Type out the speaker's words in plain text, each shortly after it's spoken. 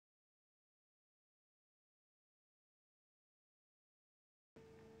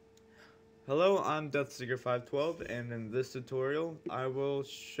Hello, I'm DeathSeeker512, and in this tutorial, I will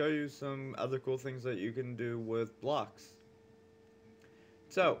show you some other cool things that you can do with blocks.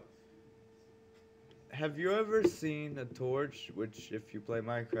 So, have you ever seen a torch, which if you play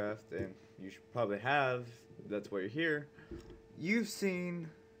Minecraft, and you should probably have, that's why you're here, you've seen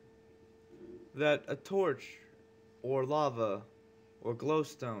that a torch, or lava, or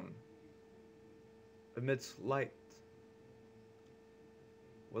glowstone emits light.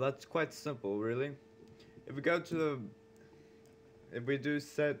 Well, that's quite simple, really. If we go to the if we do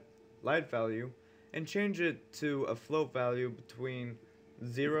set light value and change it to a float value between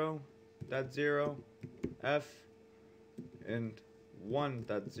 0.0 f and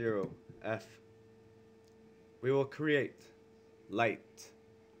 1.0 f, we will create light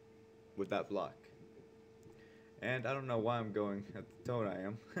with that block. And I don't know why I'm going at the tone I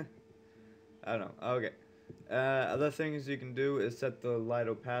am. I don't know. Okay. Other things you can do is set the light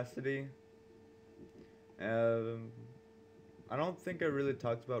opacity. I don't think I really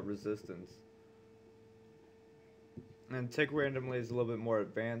talked about resistance. And tick randomly is a little bit more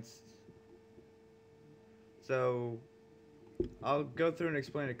advanced. So I'll go through and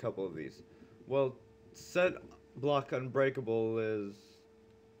explain a couple of these. Well, set block unbreakable is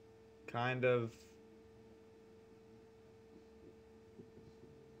kind of,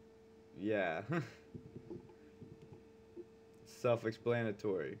 yeah,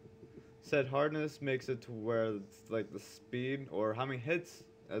 self-explanatory. Set hardness makes it to where it's like the speed or how many hits,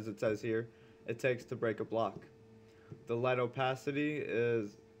 as it says here, it takes to break a block. The light opacity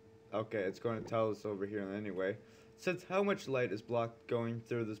is, okay, it's going to tell us over here anyway. Sets how much light is blocked going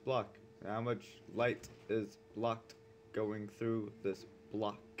through this block. How much light is blocked going through this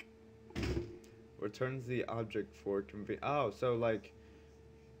block. Returns the object for convenience. Oh, so like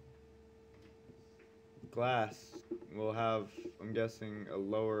glass will have, I'm guessing, a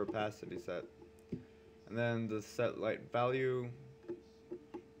lower opacity set. And then the set light value,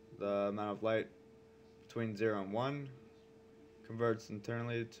 the amount of light between 0 and 1, converts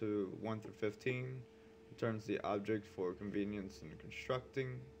internally to 1 through 15, returns the object for convenience in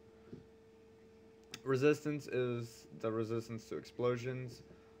constructing. Resistance is the resistance to explosions.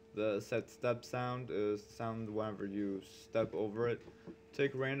 The set step sound is sound whenever you step over it.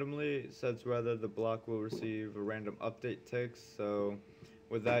 Tick randomly sets whether the block will receive a random update ticks. So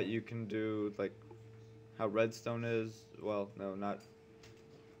with that you can do like how redstone is. Well,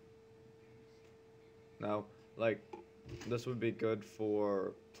 no, like this would be good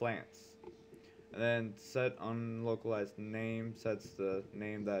for plants. And then set unlocalized name sets the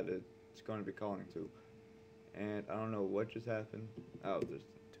name that it's going to be calling to. And I don't know what just happened. Oh, there's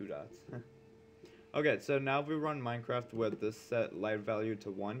 2 dots. Okay, so now if we run Minecraft with this set light value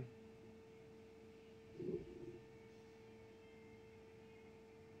to 1.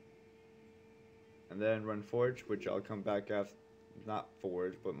 And then run Forge, which I'll come back after, not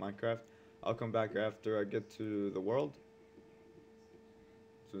Forge, but Minecraft. I'll come back after I get to the world.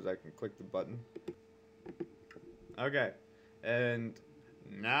 As soon as I can click the button. Okay, and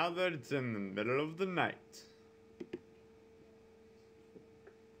now that it's in the middle of the night.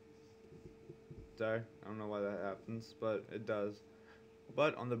 Sorry, I don't know why that happens, but it does.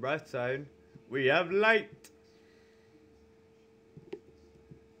 But on the bright side, we have light.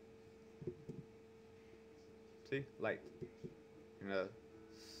 See? Light. And a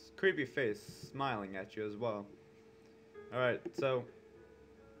creepy face smiling at you as well. Alright, so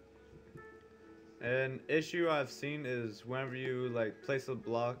an issue I've seen is whenever you like place a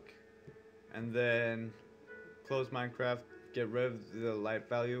block and then close Minecraft, get rid of the light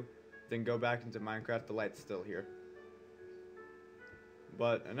value, then go back into Minecraft, the light's still here.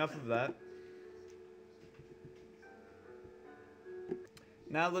 But enough of that.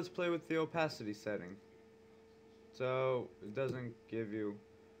 Now let's play with the opacity setting. So it doesn't give you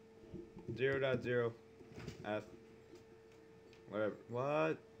 0.0 f whatever.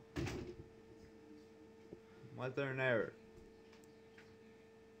 What? Why is there an error?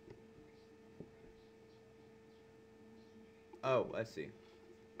 Oh, I see.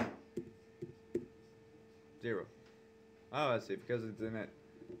 0. Oh, I see, because it's in it.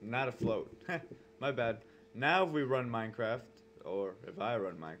 Not a float. My bad. Now if we run Minecraft, or if I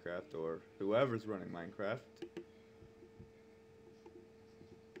run Minecraft, or whoever's running Minecraft.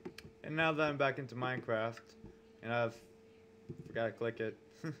 And now that I'm back into Minecraft, and I've forgot to click it.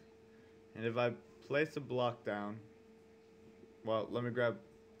 And if I place a block down, well, let me grab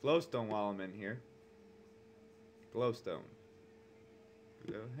glowstone while I'm in here. Glowstone.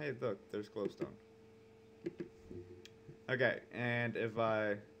 Hey, look, there's glowstone. Okay, and if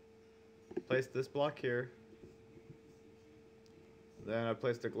I place this block here, Then I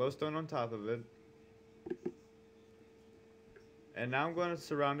placed a glowstone on top of it. And now I'm going to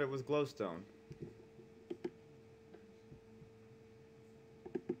surround it with glowstone.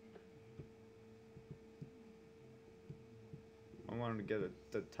 I wanted to get it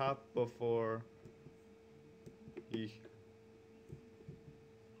the top before. Eesh.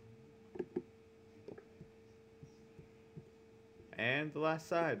 And the last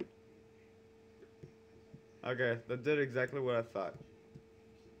side. Okay, that did exactly what I thought.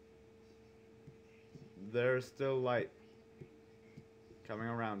 There's still light coming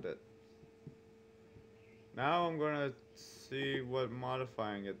around it. Now I'm gonna see what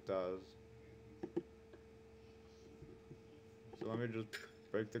modifying it does. So let me just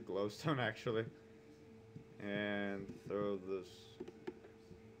break the glowstone actually. And throw this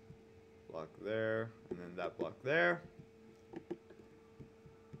block there, and then that block there.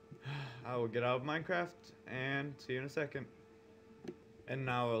 I will get out of Minecraft and see you in a second. And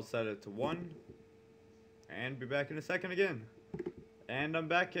now I'll set it to 1. And be back in a second again. And I'm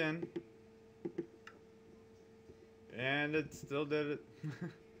back in. And it still did it.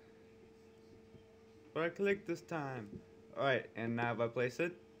 But I clicked this time. Alright, and now if I place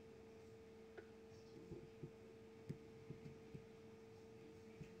it.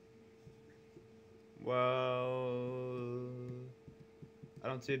 Well, I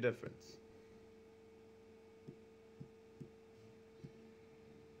don't see a difference.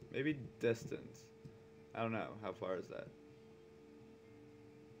 Maybe distance. I don't know. How far is that?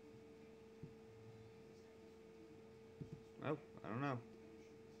 Oh, I don't know.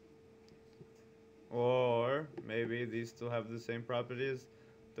 Or maybe these still have the same property as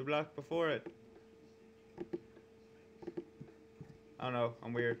the block before it. I don't know.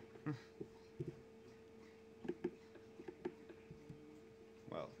 I'm weird.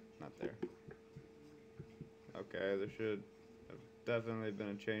 Well, not there. Okay, there should have definitely been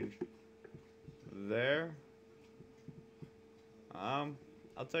a change there. I'll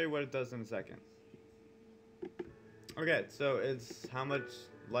tell you what it does in a second. Okay, so it's how much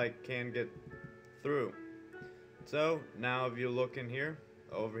light can get through. So now if you look in here,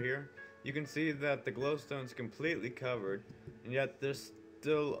 over here, you can see that the glowstone's completely covered, and yet there's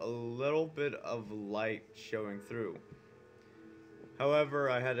still a little bit of light showing through. However,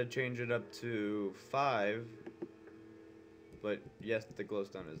 I had to change it up to 5, but yes, the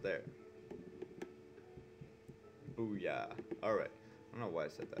glowstone is there. Booyah. Alright, I don't know why I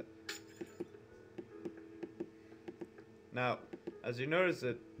said that. Now, as you notice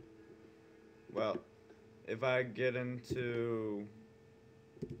it, well, if I get into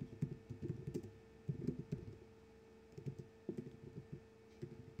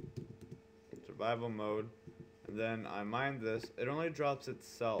survival mode, and then I mine this, it only drops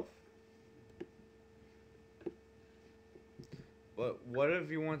itself. But what if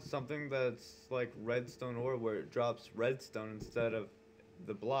you want something that's like redstone ore where it drops redstone instead of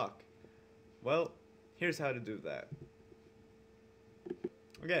the block? Well, here's how to do that.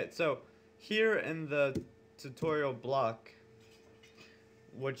 Okay, so here in the tutorial block,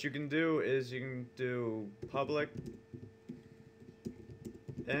 what you can do is you can do public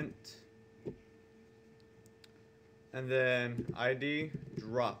int and then ID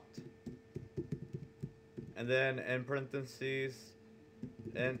dropped, and then in parentheses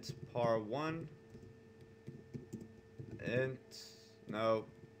int par1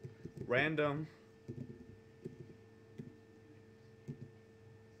 random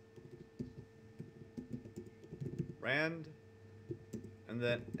rand, and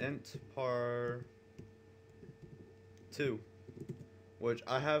then int par2, which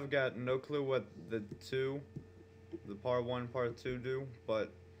I have got no clue what the par1 par2 do,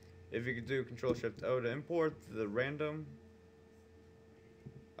 but if you could do Control-Shift-O to import the random,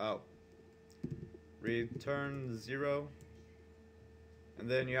 return 0, and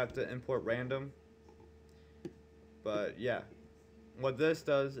then you have to import random. But yeah, what this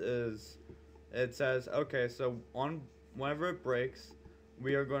does is it says, okay, so whenever it breaks,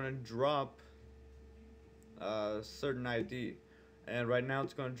 we are going to drop a certain ID, and right now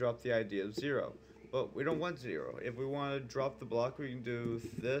it's going to drop the ID of 0. But we don't want 0. If we want to drop the block, we can do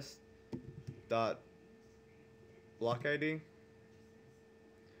this dot block ID.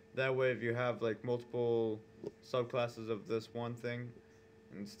 That way, if you have like multiple subclasses of this one thing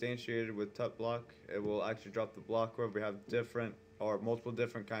instantiated with tut block, it will actually drop the block. Or if we have different or multiple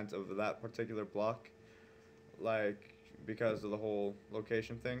different kinds of that particular block, like because of the whole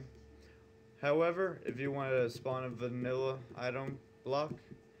location thing. However, if you want to spawn a vanilla item block,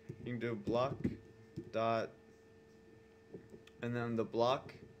 you can do block dot and then the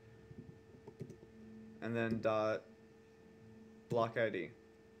block and then dot block ID.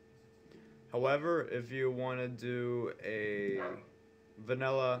 However, if you want to do a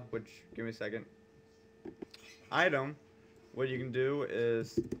vanilla, which, give me a second, item, what you can do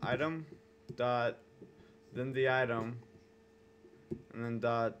is item dot, then the item, and then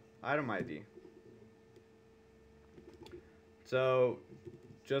dot item ID. So,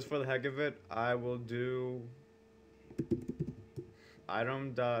 just for the heck of it, I will do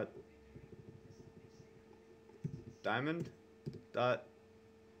item dot diamond dot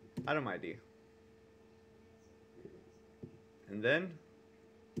item ID. And then,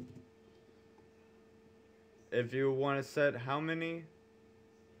 if you want to set how many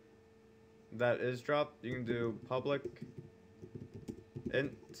that is dropped, you can do public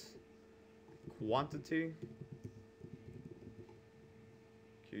int quantity,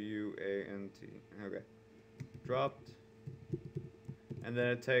 QUANT, okay, dropped, and then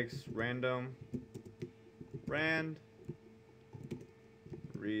it takes random rand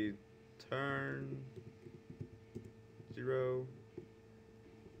return 0,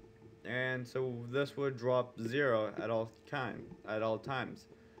 and so this would drop 0 at all times.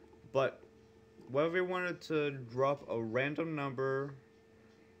 But what if we wanted to drop a random number,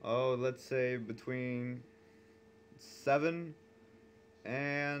 oh, let's say between 7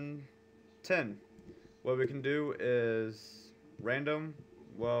 and 10? What we can do is random,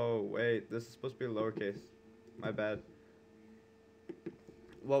 whoa, wait, this is supposed to be lowercase, my bad.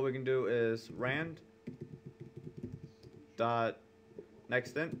 What we can do is rand dot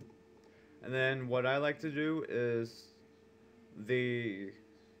next int, and then what I like to do is the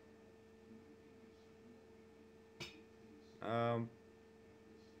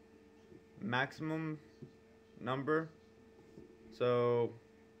maximum number. So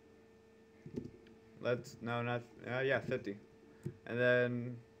let's yeah, 50, and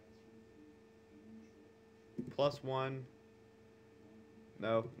then +1.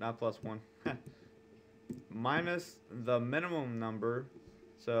 No, not +1. Minus the minimum number,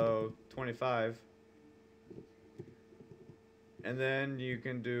 so 25, and then you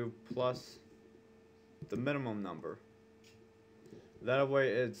can do plus the minimum number. That way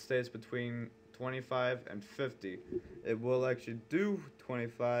it stays between 25 and 50. It will actually do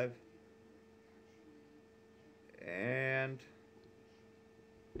 25, and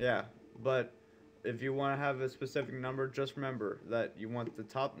yeah, but if you want to have a specific number, just remember that you want the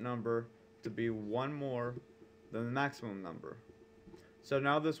top number to be one more than the maximum number. So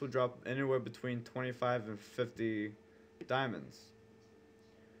now this will drop anywhere between 25 and 50 diamonds.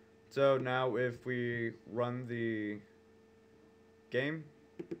 So now if we run the game,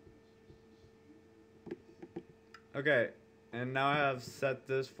 okay, and now I have set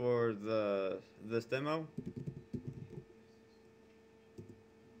this for this demo.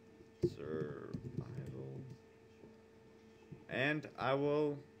 Survival, and I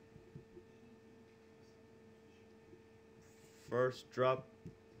will first drop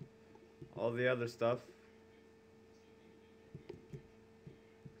all the other stuff.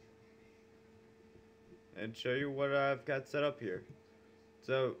 And show you what I've got set up here.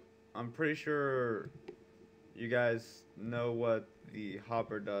 So I'm pretty sure you guys know what the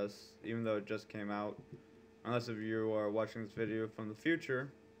hopper does, even though it just came out. Unless if you are watching this video from the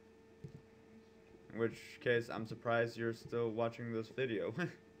future, in which case I'm surprised you're still watching this video.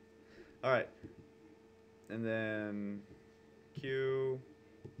 Alright, and then Q,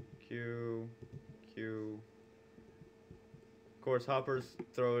 Q, Q. Of course, hoppers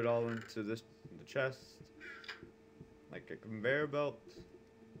throw it all into the chest like a conveyor belt.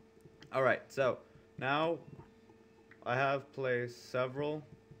 Alright, so now I have placed several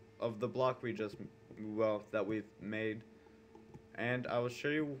of the block that we've made, and I will show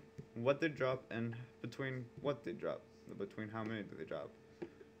you what they drop and between how many do they drop.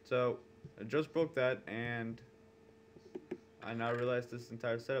 So I just broke that, and I now realize this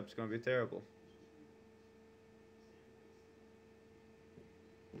entire setup is going to be terrible.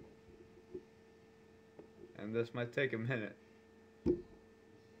 And this might take a minute.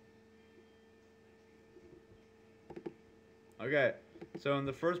 Okay, so in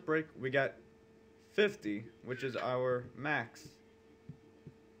the first break we got 50, which is our max,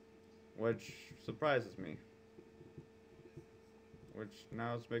 which surprises me, which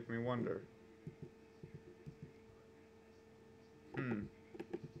now is making me wonder.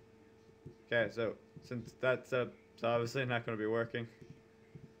 Okay, so since that setup's obviously not going to be working,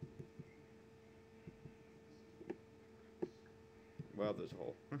 well, there's a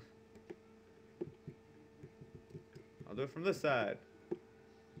hole. I'll do it from this side.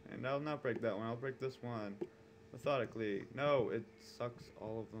 And I'll not break that one. I'll break this one methodically. No, it sucks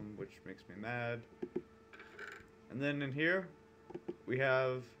all of them, which makes me mad. And then in here, we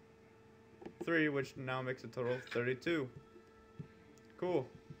have 3, which now makes a total of 32. Cool.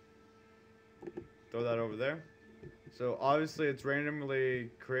 Throw that over there. So obviously it's randomly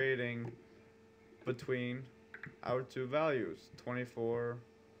creating between our two values. 24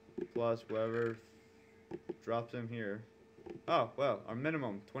 plus whatever drops in here. Oh, well, our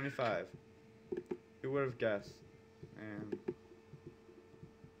minimum, 25. Who would have guessed? And of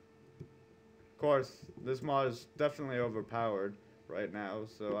course, this mod is definitely overpowered right now,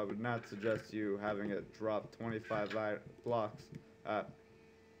 so I would not suggest you having it drop 25 blocks at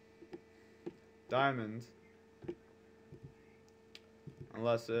diamonds,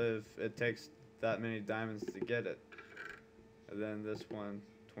 unless if it takes that many diamonds to get it. And then this one,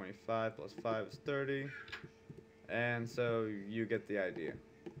 25 plus 5 is 30, and so you get the idea.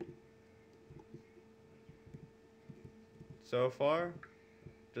 So far,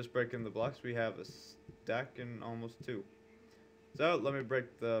 just breaking the blocks, we have a stack and almost 2. So let me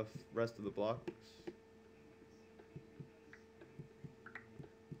break the rest of the blocks.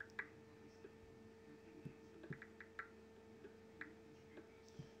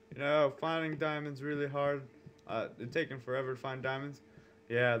 You know, finding diamonds really hard. It's taking forever to find diamonds.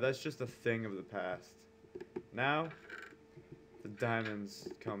 Yeah, that's just a thing of the past. Now, the diamonds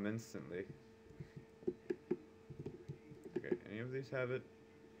come instantly. Okay, any of these have it?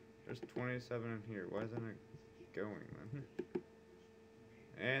 There's 27 in here. Why isn't it going, man?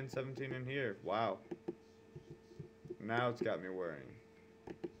 And 17 in here. Wow. Now it's got me worrying.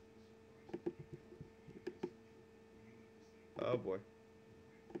 Oh boy.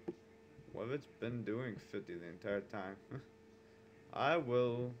 What if it's been doing 50 the entire time? I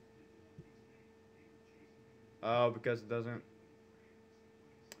will... Oh, because it doesn't...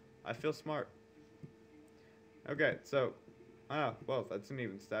 I feel smart. Okay, so... Ah, well, that's an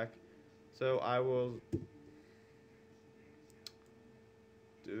even stack. So I will...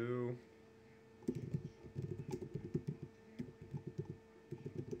 do...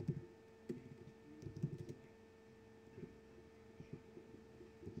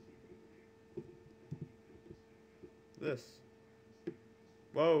 this.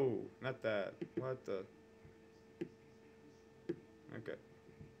 Whoa, not that. What the? Okay.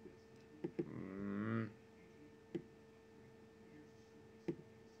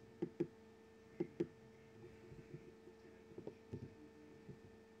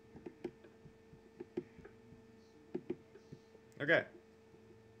 Okay.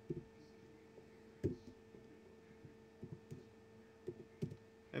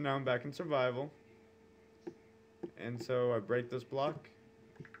 And now I'm back in survival. And so I break this block.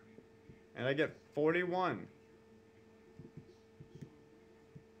 And I get 41.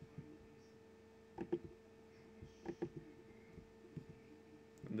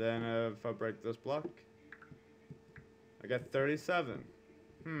 And then if I break this block, I get 37.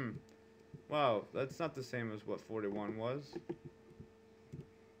 Wow, that's not the same as what 41 was.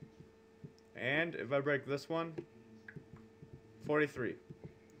 And if I break this one, 43.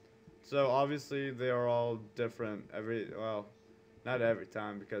 So obviously they are all different well, not every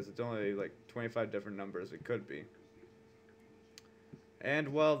time, because it's only like 25 different numbers it could be.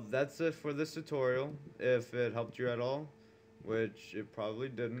 And well, that's it for this tutorial. If it helped you at all, which it probably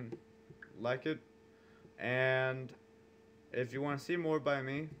didn't, like it. And if you want to see more by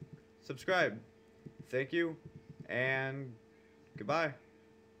me, subscribe. Thank you, and goodbye.